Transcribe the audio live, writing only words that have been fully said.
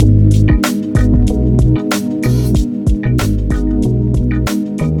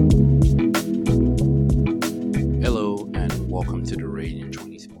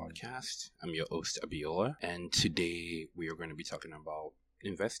today we are going to be talking about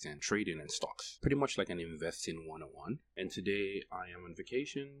investing, trading, and stocks. Pretty much like an investing 101. And today I am on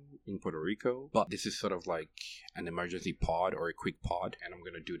vacation in Puerto Rico, but this is sort of like an emergency pod or a quick pod, and I'm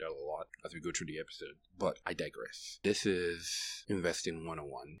going to do that a lot as we go through the episode. But I digress. This is investing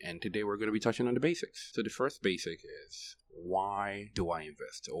 101, and today we're going to be touching on the basics. So the first basic is, why do I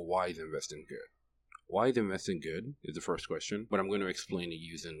invest, or why is investing good? Why is investing good is the first question, but I'm going to explain it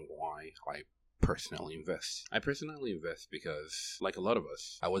using why I personally invest. I personally invest because, like a lot of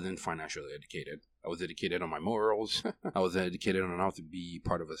us, I wasn't financially educated. I was educated on my morals. I was educated on how to be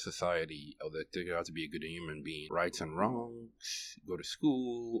part of a society. I was educated how to be a good human being. Rights and wrongs, go to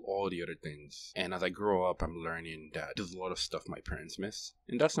school, all the other things. And as I grow up, I'm learning that there's a lot of stuff my parents missed.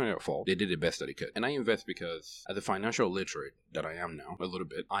 And that's not their fault. They did the best that they could. And I invest because, as a financial literate that I am now, a little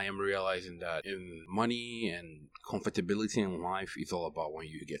bit, I am realizing that in money and comfortability in life is all about when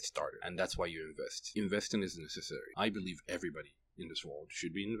you get started. And that's why you invest. Investing is necessary. I believe everybody in this world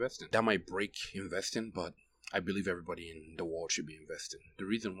should be investing. That might break investing, but I believe everybody in the world should be investing. The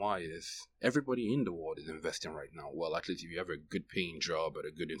reason why is everybody in the world is investing right now. Well, at least if you have a good paying job at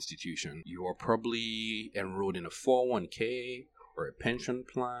a good institution, you are probably enrolled in a 401k or a pension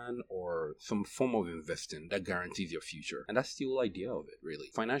plan or some form of investing that guarantees your future. And that's the whole idea of it, really.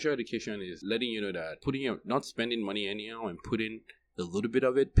 Financial education is letting you know that not spending money anyhow and putting a little bit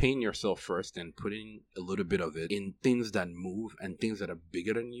of it, paying yourself first and putting a little bit of it in things that move and things that are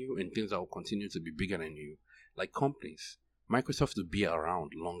bigger than you and things that will continue to be bigger than you. Like companies. Microsoft will be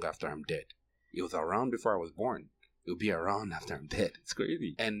around long after I'm dead. It was around before I was born. It will be around after I'm dead. It's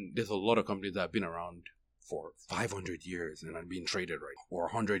crazy. And there's a lot of companies that have been around for 500 years and are being traded right now, or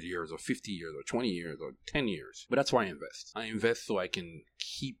 100 years or 50 years or 20 years or 10 years. But that's why I invest. I invest so I can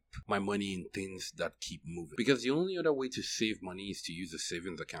keep my money in things that keep moving. Because the only other way to save money is to use a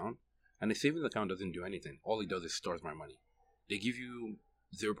savings account. And a savings account doesn't do anything. All it does is stores my money. They give you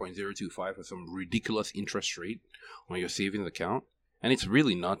 0.025 or some ridiculous interest rate on your savings account. And it's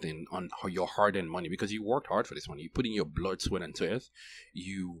really nothing on your hard-earned money because you worked hard for this money. You put in your blood, sweat, and tears.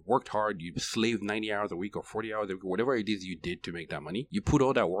 You worked hard. You slaved 90 hours a week or 40 hours a week, whatever it is you did to make that money. You put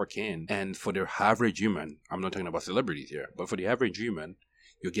all that work in. And for the average human, I'm not talking about celebrities here, but for the average human,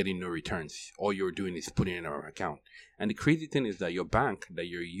 you're getting no returns. All you're doing is putting in an account. And the crazy thing is that your bank that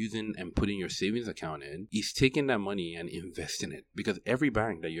you're using and putting your savings account in is taking that money and investing it. Because every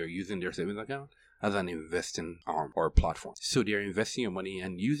bank that you're using their savings account as an investing arm or platform. So they're investing your money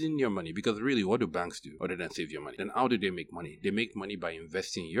and using your money, because really, what do banks do other than save your money? Then how do they make money? They make money by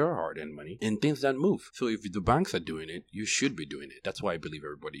investing your hard-earned money in things that move. So if the banks are doing it, you should be doing it. That's why I believe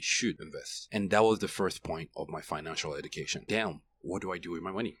everybody should invest. And that was the first point of my financial education. Damn, what do I do with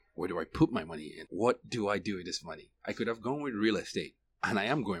my money? Where do I put my money in? What do I do with this money? I could have gone with real estate, and I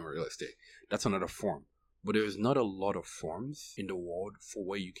am going with real estate. That's another form. But there's not a lot of forms in the world for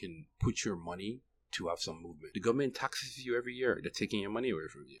where you can put your money to have some movement. The government taxes you every year. They're taking your money away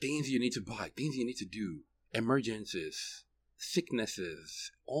from you. Things you need to buy, things you need to do, emergencies, sicknesses,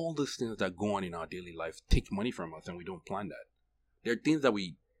 all those things that go on in our daily life take money from us, and we don't plan that. There are things that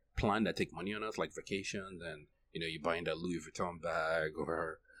we plan that take money on us, like vacations, and you're buying that Louis Vuitton bag,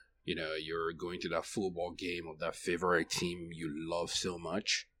 or you're going to that football game of that favorite team you love so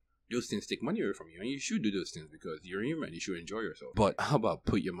much. Those things take money away from you, and you should do those things because you're human. You should enjoy yourself. But how about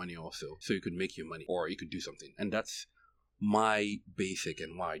put your money also so you could make your money, or you could do something? And that's my basic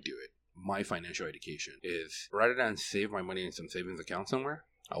and why I do it. My financial education is, rather than save my money in some savings account somewhere,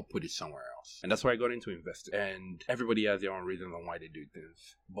 I'll put it somewhere else. And that's why I got into investing. And everybody has their own reasons on why they do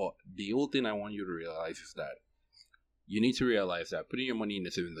things. But the whole thing I want you to realize is that you need to realize that putting your money in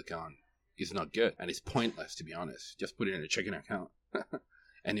the savings account is not good. And it's pointless, to be honest. Just put it in a checking account.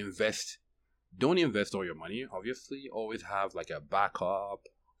 And invest. Don't invest all your money, obviously. Always have like a backup.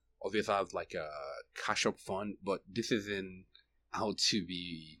 Always have like a cash up fund. But this isn't how to save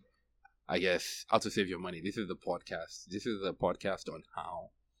your money. This is the podcast. This is a podcast on how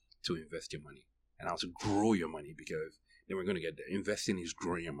to invest your money and how to grow your money, because then we're going to get there. Investing is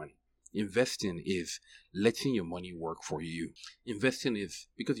growing your money. Investing is letting your money work for you. Investing is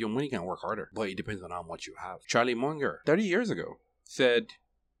because your money can work harder, but it depends on how much you have. Charlie Munger, 30 years ago, said,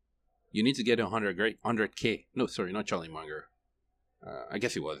 you need to get 100K. No, sorry, not Charlie Munger. I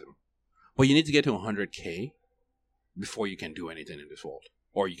guess it wasn't. But you need to get to 100K before you can do anything in this world.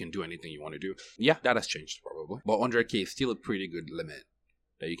 Or you can do anything you want to do. Yeah, that has changed probably. But 100K is still a pretty good limit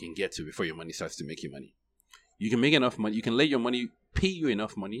that you can get to before your money starts to make you money. You can make enough money. You can let your money pay you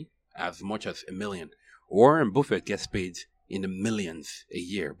enough money, as much as $1 million. Warren Buffett gets paid in the millions a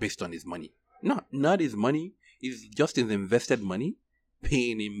year based on his money. Not his money. It's just his invested money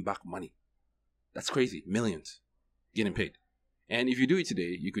paying him back money. That's crazy. Millions getting paid. And if you do it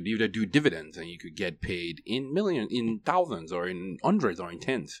today, you could either do dividends and you could get paid in millions, in thousands, or in hundreds, or in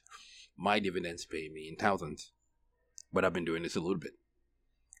tens. My dividends pay me in thousands. But I've been doing this a little bit.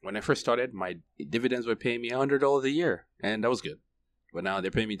 When I first started, my dividends were paying me $100 a year. And that was good. But now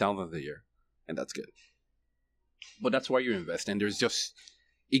they're paying me thousands a year. And that's good. But that's why you invest. And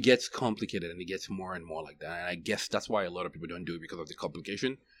it gets complicated and it gets more and more like that. And I guess that's why a lot of people don't do it, because of the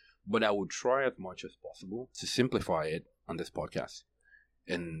complication. But I would try as much as possible to simplify it on this podcast.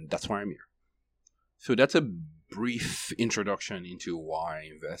 And that's why I'm here. So that's a brief introduction into why I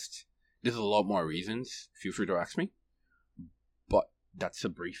invest. There's a lot more reasons. Feel free to ask me. But that's a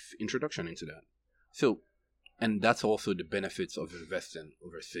brief introduction into that. So, and that's also the benefits of investing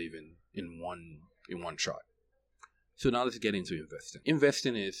over saving in one shot. So now let's get into investing.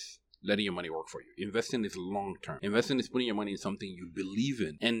 Investing is letting your money work for you. Investing is long term. Investing is putting your money in something you believe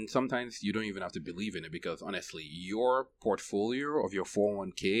in. And sometimes you don't even have to believe in it, because honestly, your portfolio of your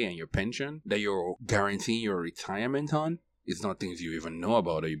 401k and your pension that you're guaranteeing your retirement on is not things you even know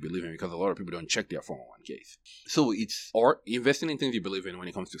about or you believe in, because a lot of people don't check their 401ks. So or investing in things you believe in when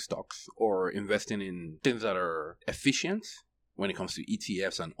it comes to stocks, or investing in things that are efficient when it comes to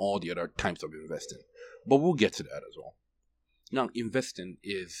ETFs and all the other types of investing. But we'll get to that as well. Now, investing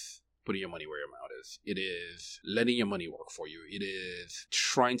is putting your money where your mouth is. It is letting your money work for you. It is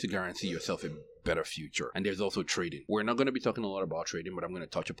trying to guarantee yourself a better future. And there's also trading. We're not going to be talking a lot about trading, but I'm going to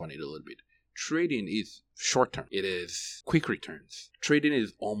touch upon it a little bit. Trading is short term. It is quick returns. Trading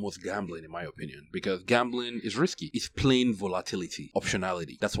is almost gambling, in my opinion, because gambling is risky. It's plain volatility,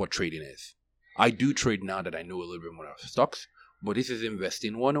 optionality. That's what trading is. I do trade now that I know a little bit more about stocks, but this is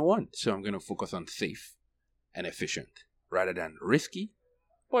investing 101. So I'm going to focus on safe and efficient rather than risky,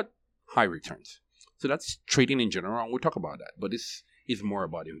 but high returns. So that's trading in general, and we'll talk about that. But this is more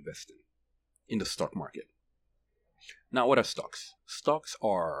about investing in the stock market. Now, what are stocks? Stocks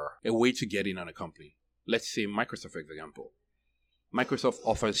are a way to get in on a company. Let's say Microsoft, for example. Microsoft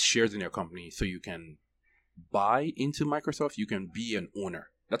offers shares in your company, so you can buy into Microsoft. You can be an owner.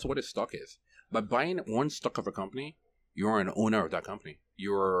 That's what a stock is. By buying one stock of a company, you're an owner of that company.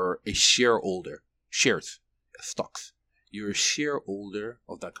 You're a shareholder. Shares, stocks. You're a shareholder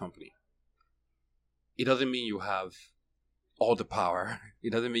of that company. It doesn't mean you have all the power.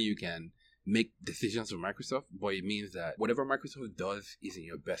 It doesn't mean you can make decisions with Microsoft, but it means that whatever Microsoft does is in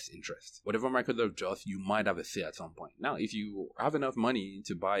your best interest. Whatever Microsoft does, you might have a say at some point. Now, if you have enough money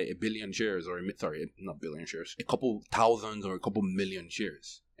to buy a billion shares, or not billion shares, a couple thousands or a couple million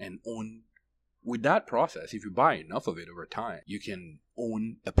shares, and own, with that process, if you buy enough of it over time, you can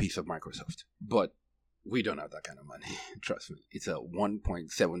own a piece of Microsoft. But we don't have that kind of money. Trust me. It's a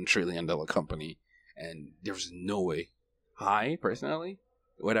 $1.7 trillion company, and there's no way. I, personally,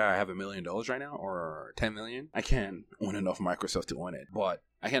 whether I have $1 million right now or 10 million, I can't own enough Microsoft to own it. But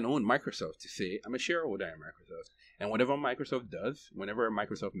I can own Microsoft to say I'm a shareholder in Microsoft. And whatever Microsoft does, whenever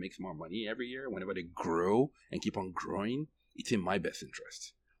Microsoft makes more money every year, whenever they grow and keep on growing, it's in my best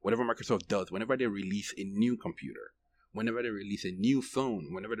interest. Whatever Microsoft does, whenever they release a new computer, whenever they release a new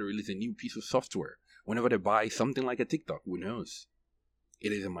phone, whenever they release a new piece of software, whenever they buy something like a TikTok, who knows?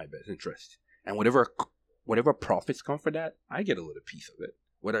 It is in my best interest. And whatever profits come for that, I get a little piece of it.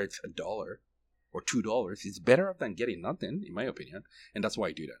 Whether it's $1 or $2, it's better than getting nothing, in my opinion. And that's why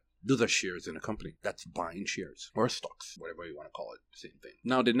I do that. Those are shares in a company. That's buying shares or stocks, whatever you want to call it, same thing.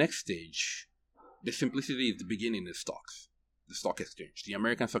 Now, the next stage, the simplicity is the beginning of stocks. The stock exchange. The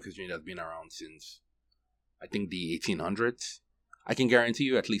American Stock Exchange has been around since, I think, the 1800s. I can guarantee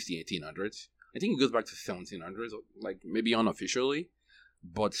you at least the 1800s. I think it goes back to 1700s, like maybe unofficially.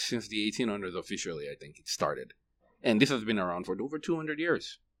 But since the 1800s officially, I think it started. And this has been around for over 200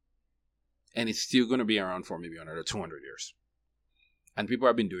 years. And it's still going to be around for maybe another 200 years. And people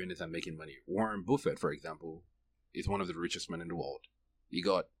have been doing this and making money. Warren Buffett, for example, is one of the richest men in the world. He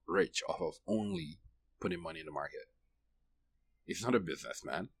got rich off of only putting money in the market. He's not a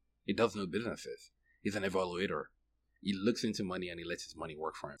businessman. He does no businesses. He's an evaluator. He looks into money and he lets his money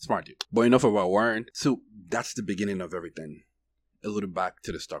work for him. Smart dude. But enough about Warren. So that's the beginning of everything. A little back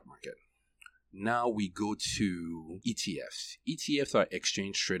to the stock market. Now we go to ETFs. ETFs are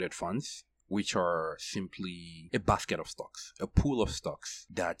exchange-traded funds, which are simply a basket of stocks, a pool of stocks.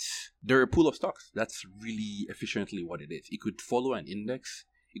 They're a pool of stocks. That's really efficiently what it is. It could follow an index.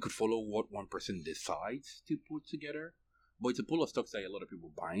 It could follow what one person decides to put together. But it's a pool of stocks that a lot of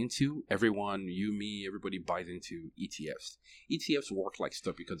people buy into. Everyone, you, me, everybody buys into ETFs. ETFs work like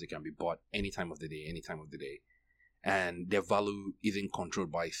stock because they can be bought any time of the day, and their value isn't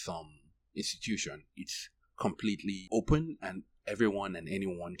controlled by some institution. It's completely open and everyone and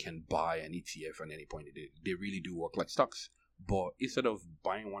anyone can buy an ETF at any point. They really do work like stocks. But instead of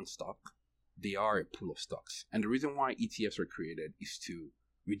buying one stock, they are a pool of stocks. And the reason why ETFs were created is to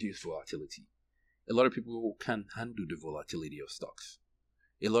reduce volatility. A lot of people can't handle the volatility of stocks.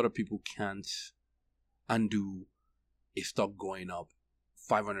 A lot of people can't undo a stock going up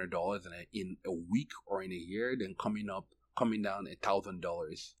 $500 in a week or in a year, then coming down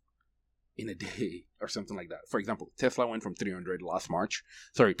 $1,000 in a day or something like that. For example, Tesla went from 300 last March.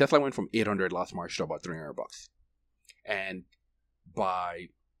 Tesla went from 800 last March to about $300. And by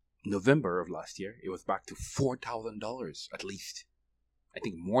November of last year, it was back to $4,000 at least. I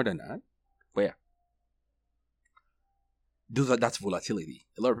think more than that. But yeah. That's volatility.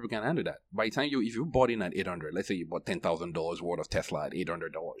 A lot of people can handle that. By the time if you bought in at 800, let's say you bought $10,000 worth of Tesla at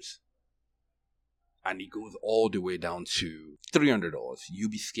 $800, and it goes all the way down to $300, you'll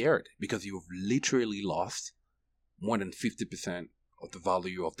be scared because you've literally lost more than 50% of the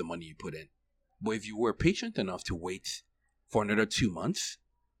value of the money you put in. But if you were patient enough to wait for another 2 months,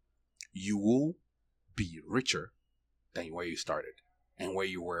 you will be richer than where you started and where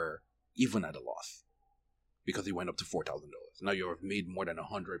you were even at a loss, because it went up to $4,000. Now you've made more than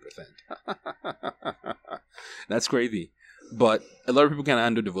 100%. That's crazy. But a lot of people can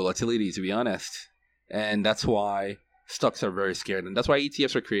handle the volatility, to be honest. And that's why stocks are very scared. And that's why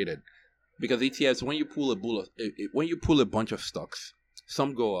ETFs are created. Because ETFs, when you pull a bunch of stocks,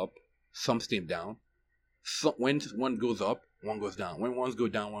 some go up, some stay down. So when one goes up, one goes down. When ones go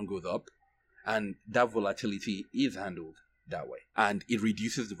down, one goes up. And that volatility is handled that way, and it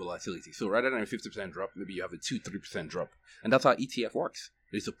reduces the volatility. So rather than a 50% drop, maybe you have a 2-3% drop, and that's how ETF works.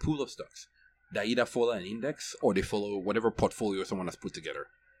 There's a pool of stocks that either follow an index or they follow whatever portfolio someone has put together.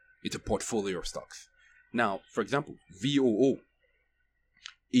 It's a portfolio of stocks. Now, for example, VOO,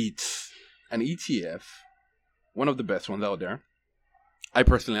 it's an ETF, one of the best ones out there. I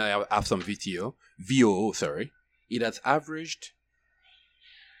personally have some VOO. It has averaged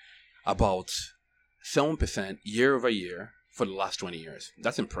about 7% year over year for the last 20 years.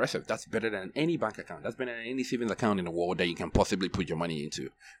 That's impressive. That's better than any bank account. That's better than any savings account in the world that you can possibly put your money into.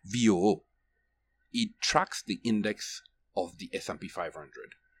 VOO. It tracks the index of the S&P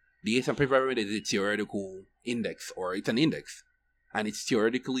 500. The S&P 500 is a theoretical index, or it's an index. And it's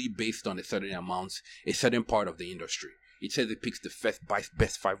theoretically based on a certain amount, a certain part of the industry. It says it picks the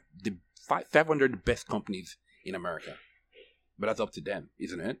 500 best companies in America. But that's up to them,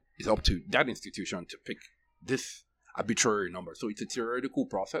 isn't it? It's up to that institution to pick this arbitrary number. So it's a theoretical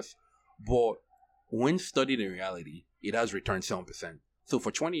process, but when studied in reality, it has returned 7%. So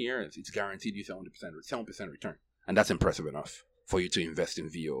for 20 years, it's guaranteed you 7% return. And that's impressive enough for you to invest in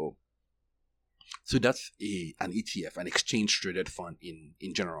VOO. So that's an ETF, an exchange-traded fund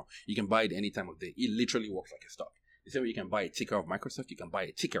in general. You can buy it any time of day. It literally works like a stock. The same way you can buy a ticker of Microsoft, you can buy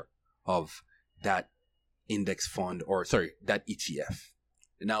a ticker of that index fund, that ETF.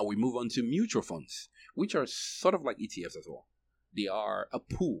 Now we move on to mutual funds, which are sort of like ETFs as well. They are a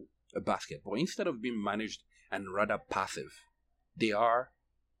pool, a basket, but instead of being managed and rather passive, they are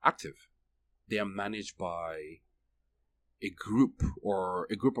active. They are managed by a group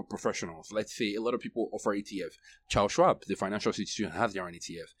of professionals. Let's say a lot of people offer ETF. Charles Schwab, the financial institution, has their own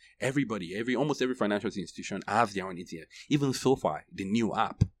ETF. Almost every financial institution has their own ETF. Even SoFi, the new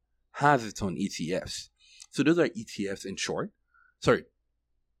app, has its own ETFs. So those are ETFs in short.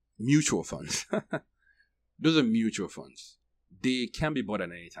 Mutual funds. Those are mutual funds. They can be bought at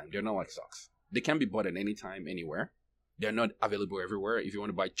any time. They're not like stocks. They can be bought at any time, anywhere. They're not available everywhere. If you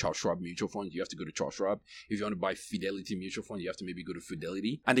want to buy Charles Schwab mutual funds, you have to go to Charles Schwab. If you want to buy Fidelity mutual funds, you have to maybe go to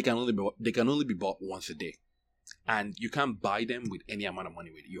Fidelity. And they can only be bought once a day. And you can't buy them with any amount of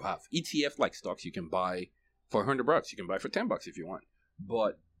money with you have. ETF like stocks, you can buy for $100. You can buy for $10 if you want.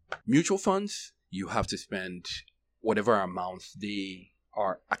 But mutual funds, you have to spend whatever amounts they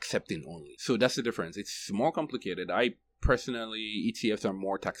are accepting only. So that's the difference. It's more complicated. ETFs are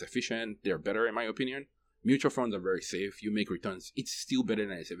more tax efficient. They're better in my opinion. Mutual funds are very safe. You make returns. It's still better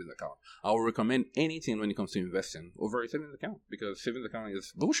than a savings account. I would recommend anything when it comes to investing over a savings account, because savings account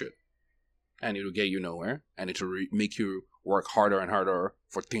is bullshit. And it will get you nowhere. And it will make you work harder and harder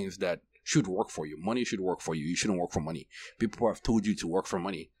for things that should work for you. Money should work for you. You shouldn't work for money. People have told you to work for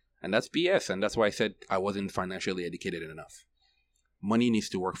money. And that's BS. And that's why I said I wasn't financially educated enough. Money needs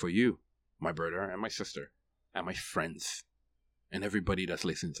to work for you, my brother and my sister and my friends. And everybody that's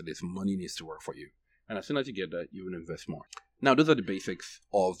listening to this, money needs to work for you. And as soon as you get that, you will invest more. Now, those are the basics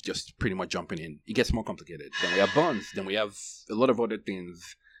of just pretty much jumping in. It gets more complicated. Then we have bonds. Then we have a lot of other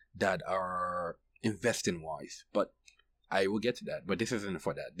things that are investing-wise. But I will get to that. But this isn't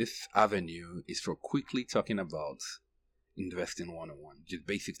for that. This avenue is for quickly talking about investing 101, just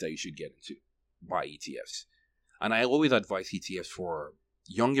basics that you should get into. Buy ETFs. And I always advise ETFs for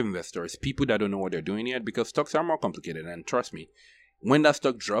young investors, people that don't know what they're doing yet, because stocks are more complicated. And trust me, when that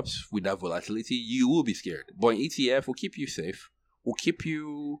stock drops with that volatility, you will be scared. But an ETF will keep you safe, will keep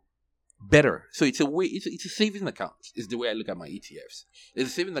you better. So it's a way, it's a savings account, is the way I look at my ETFs. It's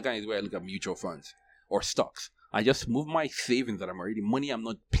a savings account is the way I look at mutual funds or stocks. I just move my savings that money I'm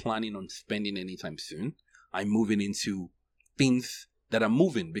not planning on spending anytime soon. I'm moving into things that are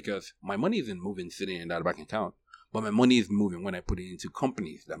moving, because my money isn't moving sitting in that bank account, but my money is moving when I put it into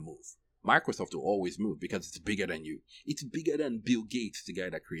companies that move. Microsoft will always move because it's bigger than you. It's bigger than Bill Gates, the guy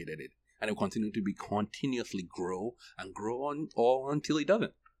that created it. And it will continue to continuously grow and grow on all until it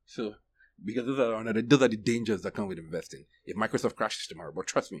doesn't. So, because those are the dangers that come with investing. If Microsoft crashes tomorrow, but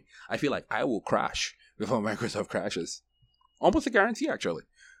trust me, I feel like I will crash before Microsoft crashes. Almost a guarantee, actually.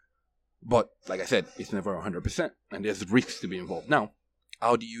 But, like I said, it's never 100%. And there's risks to be involved. Now,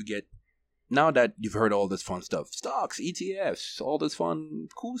 how do you get... Now that you've heard all this fun stuff, stocks, ETFs, all this fun,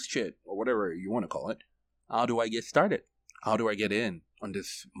 cool shit, or whatever you want to call it, how do I get started? How do I get in on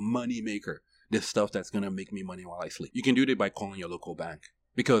this money maker, this stuff that's going to make me money while I sleep? You can do it by calling your local bank.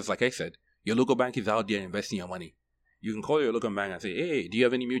 Because, like I said, your local bank is out there investing your money. You can call your local bank and say, hey, do you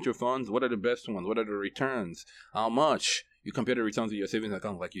have any mutual funds? What are the best ones? What are the returns? How much? You compare the returns with your savings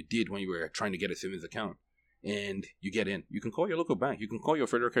account like you did when you were trying to get a savings account. And you get in. You can call your local bank. You can call your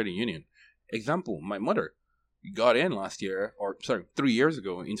Federal Credit Union. Example, my mother got in 3 years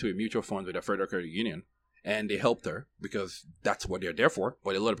ago into a mutual fund with a Federal Credit Union, and they helped her because that's what they're there for.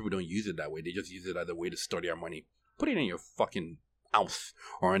 But a lot of people don't use it that way. They just use it as a way to store their money. Put it in your fucking house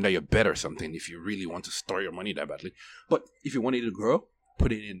or under your bed or something if you really want to store your money that badly. But if you want it to grow,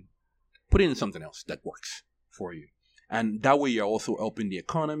 put it in something else that works for you. And that way you're also helping the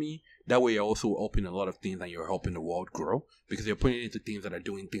economy. That way you're also helping a lot of things, and you're helping the world grow because you're putting it into things that are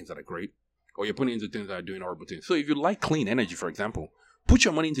doing things that are great. Or you're putting it into things that are doing horrible things. So if you like clean energy, for example, put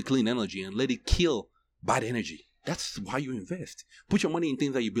your money into clean energy and let it kill bad energy. That's why you invest. Put your money in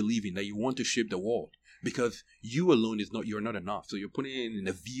things that you believe in, that you want to shape the world. Because you alone you're not enough. So you're putting it in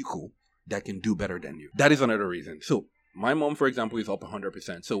a vehicle that can do better than you. That is another reason. So my mom, for example, is up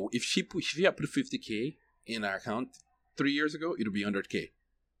 100%. So if she had put 50K in her account 3 years ago, it'll be 100K.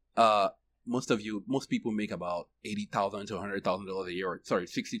 Most people make about $80,000 to $100,000 a year, or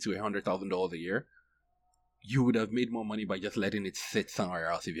 $60,000 to $100,000 a year. You would have made more money by just letting it sit somewhere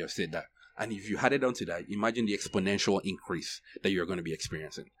else if you have said that. And if you had it onto that, imagine the exponential increase that you're going to be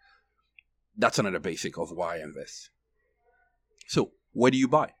experiencing. That's another basic of why I invest. So, where do you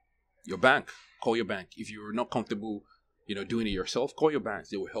buy? Your bank. Call your bank. If you're not comfortable, doing it yourself, call your banks.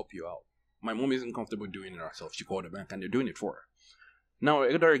 They will help you out. My mom isn't comfortable doing it herself. She called the bank and they're doing it for her. Now,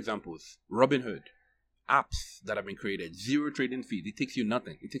 other examples. Robinhood. Apps that have been created. Zero trading fees. It takes you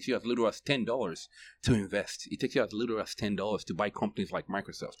nothing. It takes you as little as $10 to invest. It takes you as little as $10 to buy companies like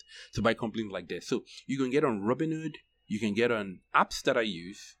Microsoft. To buy companies like this. So, you can get on Robinhood. You can get on apps that I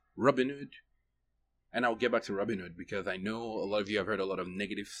use. Robinhood. And I'll get back to Robinhood because I know a lot of you have heard a lot of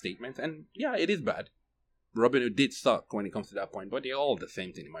negative statements. And yeah, it is bad. Robinhood did suck when it comes to that point. But they're all the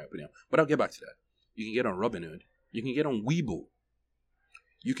same thing in my opinion. But I'll get back to that. You can get on Robinhood. You can get on Weibo.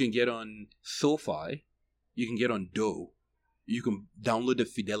 You can get on SoFi. You can get on Doe. You can download the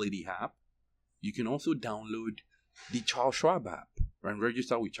Fidelity app. You can also download the Charles Schwab app and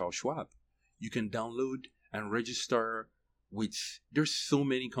register with Charles Schwab. You can download and register with... There's so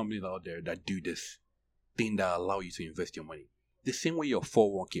many companies out there that do this thing that allow you to invest your money. The same way your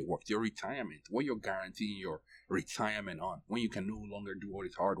 401k works, your retirement, what you're guaranteeing your retirement on, when you can no longer do all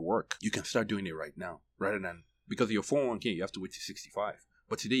this hard work, you can start doing it right now, rather than, because of your 401k, you have to wait till 65.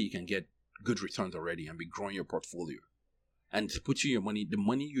 But today you can get good returns already and be growing your portfolio. And to put you your money, the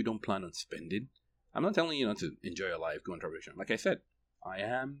money you don't plan on spending, I'm not telling you not to enjoy your life, go on vacation. Like I said, I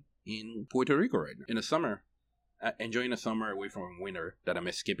am in Puerto Rico right now. In the summer, enjoying the summer away from winter that I'm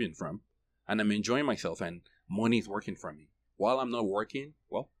escaping from. And I'm enjoying myself and money is working for me. While I'm not working,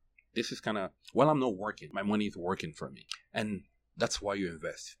 while I'm not working, my money is working for me. And that's why you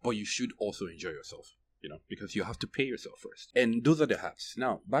invest. But you should also enjoy yourself, because you have to pay yourself first. And those are the apps.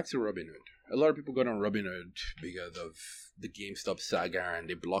 Now, back to Robinhood. A lot of people got on Robinhood because of the GameStop saga and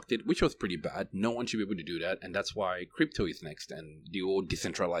they blocked it, which was pretty bad. No one should be able to do that. And that's why crypto is next and the whole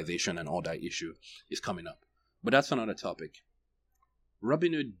decentralization and all that issue is coming up. But that's another topic.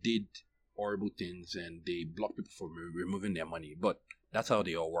 Robinhood did horrible things and they blocked people from removing their money, but that's how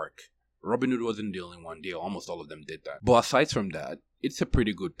they all work. Robinhood wasn't the only one. Almost all of them did that. But aside from that, it's a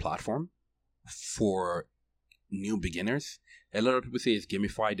pretty good platform for new beginners. A lot of people say it's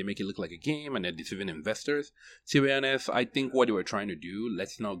gamified. They make it look like a game and they're deceiving investors. To be honest, I think what they were trying to do,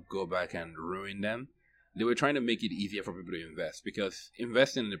 let's not go back and ruin them. They were trying to make it easier for people to invest, because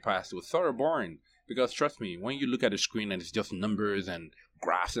investing in the past was sort of boring. Because trust me, when you look at the screen and it's just numbers and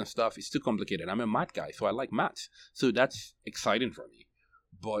graphs and stuff, it's too complicated. I'm a math guy, so I like maths. So that's exciting for me.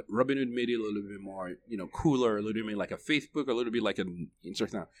 But Robinhood made it a little bit more, cooler, a little bit like a Facebook, a little bit like an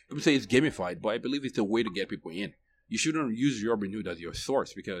Instagram. People say it's gamified, but I believe it's a way to get people in. You shouldn't use Robinhood as your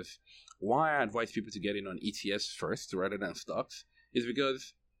source, because why I advise people to get in on ETFs first rather than stocks is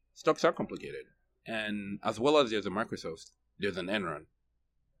because stocks are complicated. And as well as there's a Microsoft, there's an Enron.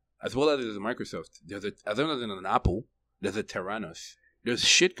 As well as there's a Microsoft, as well as an Apple, there's a Theranos. There's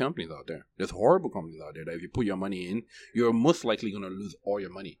shit companies out there. There's horrible companies out there that if you put your money in, you're most likely going to lose all your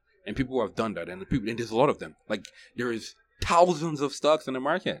money. And people have done that. And there's a lot of them. Like, there is thousands of stocks in the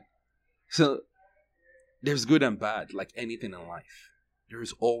market. So, there's good and bad, like anything in life. There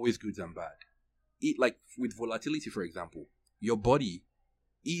is always good and bad. Like, with volatility, for example, your body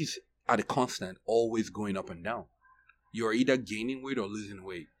is at a constant, always going up and down. You're either gaining weight or losing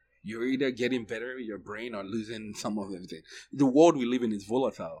weight. You're either getting better with your brain or losing some of everything. The world we live in is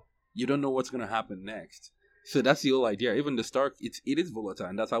volatile. You don't know what's going to happen next. So that's the whole idea. Even the stock, it is volatile,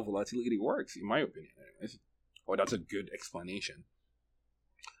 and that's how volatility works, in my opinion. Anyways. Or that's a good explanation.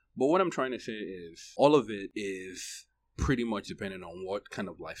 But what I'm trying to say is, all of it is pretty much dependent on what kind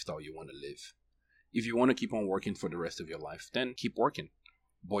of lifestyle you want to live. If you want to keep on working for the rest of your life, then keep working.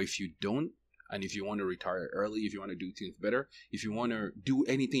 But if you don't, and if you want to retire early, if you want to do things better, if you want to do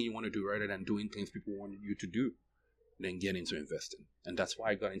anything you want to do rather than doing things people want you to do, then get into investing. And that's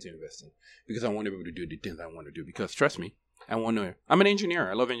why I got into investing. Because I want to be able to do the things I want to do. Because trust me, I'm an engineer.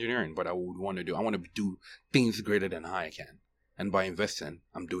 I love engineering, but I want to do things greater than how I can. And by investing,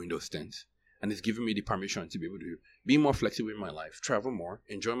 I'm doing those things. And it's giving me the permission to be able to be more flexible in my life, travel more,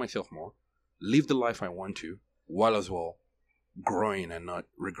 enjoy myself more, live the life I want to, while as well growing and not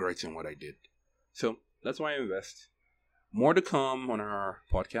regretting what I did. So that's why I invest. More to come on our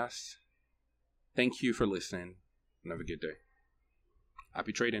podcast. Thank you for listening and have a good day.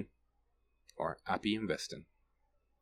 Happy trading or happy investing.